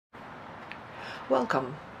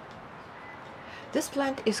Welcome. This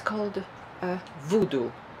plant is called a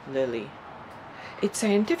Voodoo Lily. Its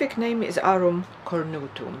scientific name is Arum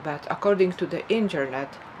cornutum, but according to the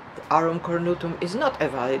internet, Arum cornutum is not a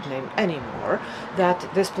valid name anymore, that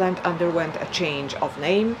this plant underwent a change of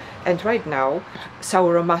name, and right now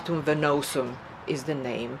Sauromatum venosum is the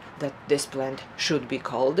name that this plant should be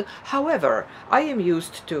called. However, I am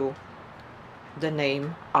used to the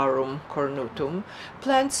name Arum cornutum.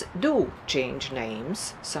 Plants do change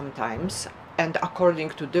names sometimes, and according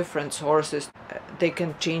to different sources they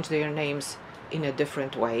can change their names in a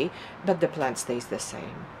different way, but the plant stays the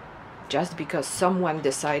same. Just because someone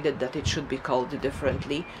decided that it should be called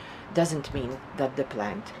differently doesn't mean that the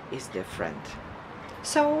plant is different.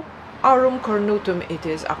 So Arum cornutum it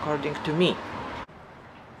is according to me.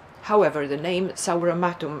 However, the name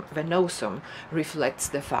Sauromatum venosum reflects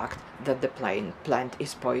the fact that the plant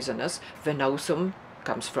is poisonous. Venosum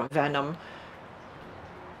comes from venom.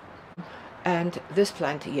 And this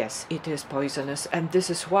plant, yes, it is poisonous, and this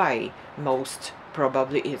is why most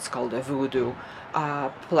probably it's called a voodoo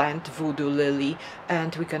plant, Voodoo Lily,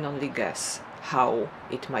 and we can only guess how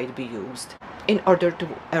it might be used in order to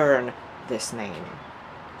earn this name.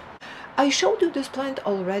 I showed you this plant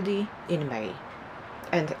already in May.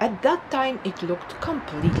 And at that time it looked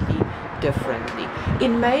completely differently.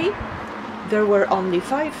 In May there were only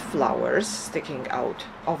 5 flowers sticking out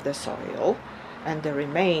of the soil, and the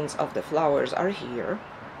remains of the flowers are here.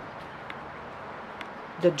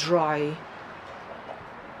 The dry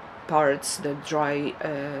parts,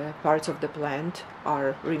 parts of the plant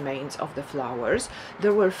are remains of the flowers.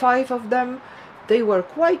 There were 5 of them. They were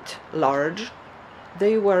quite large.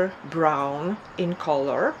 They were brown in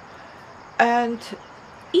color, and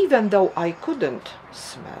even though I couldn't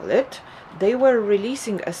smell it, they were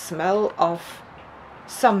releasing a smell of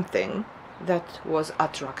something that was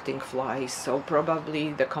attracting flies. So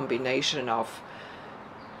probably the combination of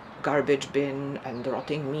garbage bin and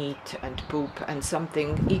rotting meat and poop and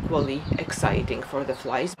something equally exciting for the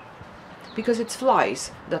flies, because it's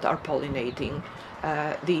flies that are pollinating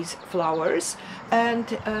these flowers, and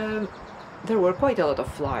there were quite a lot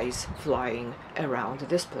of flies flying around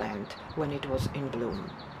this plant when it was in bloom.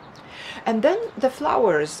 And then the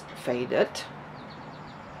flowers faded,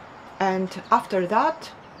 and after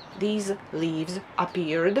that these leaves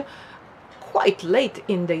appeared quite late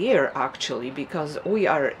in the year actually, because we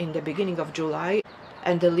are in the beginning of July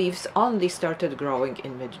and the leaves only started growing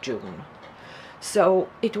in mid-June. So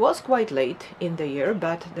it was quite late in the year,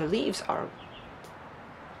 but the leaves are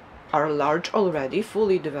large already,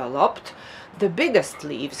 fully developed. The biggest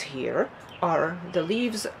leaves here are the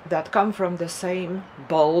leaves that come from the same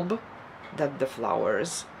bulb that the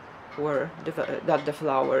flowers were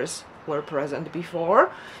present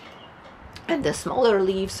before, and the smaller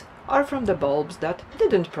leaves are from the bulbs that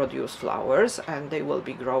didn't produce flowers, and they will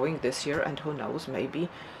be growing this year, and who knows, maybe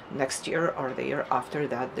next year or the year after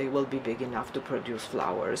that they will be big enough to produce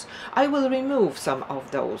flowers. I will remove some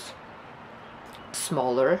of those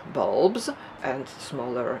smaller bulbs and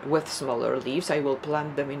with smaller leaves. I will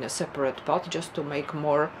plant them in a separate pot just to make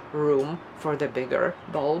more room for the bigger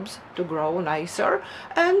bulbs to grow nicer,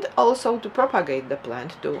 and also to propagate the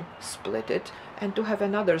plant, to split it and to have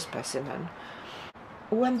another specimen.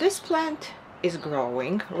 When this plant is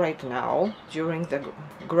growing right now during the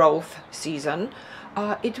growth season,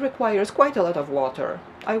 it requires quite a lot of water.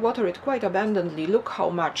 I water it quite abundantly. Look how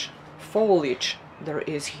much foliage there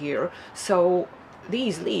is here. So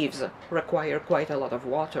these leaves require quite a lot of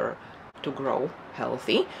water to grow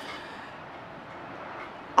healthy.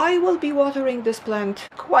 I will be watering this plant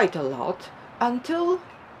quite a lot until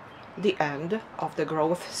the end of the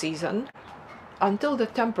growth season, until the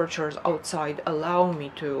temperatures outside allow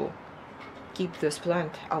me to keep this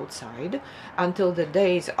plant outside, until the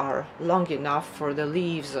days are long enough for the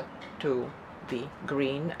leaves to be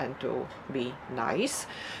green and to be nice.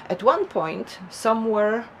 At one point,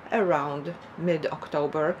 somewhere around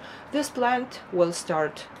mid-October, this plant will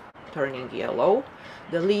start turning yellow,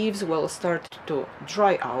 the leaves will start to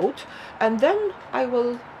dry out, and then I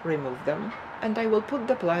will remove them and I will put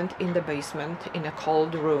the plant in the basement in a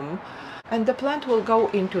cold room, and the plant will go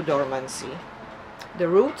into dormancy. The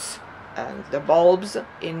roots and the bulbs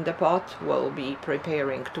in the pot will be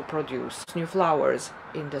preparing to produce new flowers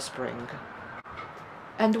in the spring.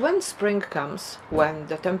 And when spring comes, when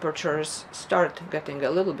the temperatures start getting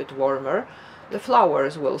a little bit warmer, the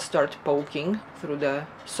flowers will start poking through the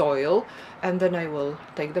soil, and then I will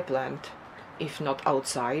take the plant, if not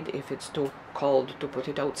outside, if it's too cold to put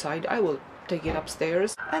it outside, I will take it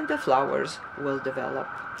upstairs and the flowers will develop.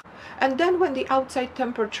 And then when the outside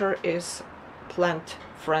temperature is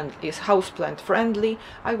houseplant friendly,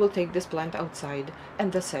 I will take this plant outside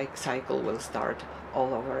and the cycle will start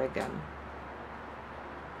all over again.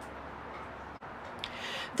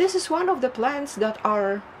 This is one of the plants that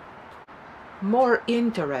are more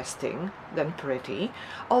interesting than pretty,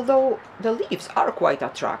 although the leaves are quite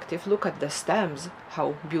attractive. Look at the stems,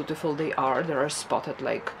 how beautiful they are. They are spotted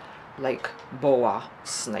like boa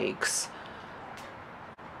snakes.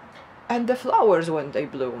 And the flowers, when they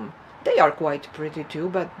bloom, they are quite pretty too,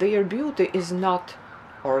 but their beauty is not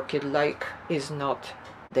orchid-like, is not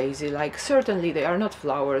daisy-like. Certainly they are not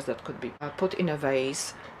flowers that could be put in a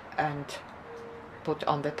vase and put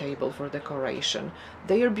on the table for decoration.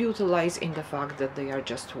 Their beauty lies in the fact that they are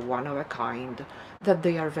just one of a kind, that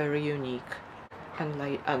they are very unique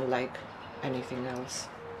and unlike anything else.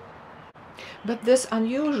 But this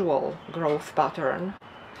unusual growth pattern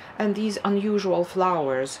and these unusual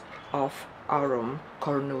flowers of Arum,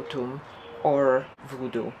 cornutum, or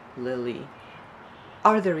Voodoo Lily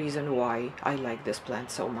are the reason why I like this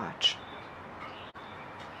plant so much.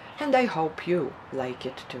 And I hope you like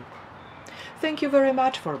it too. Thank you very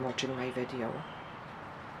much for watching my video.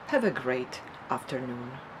 Have a great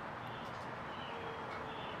afternoon.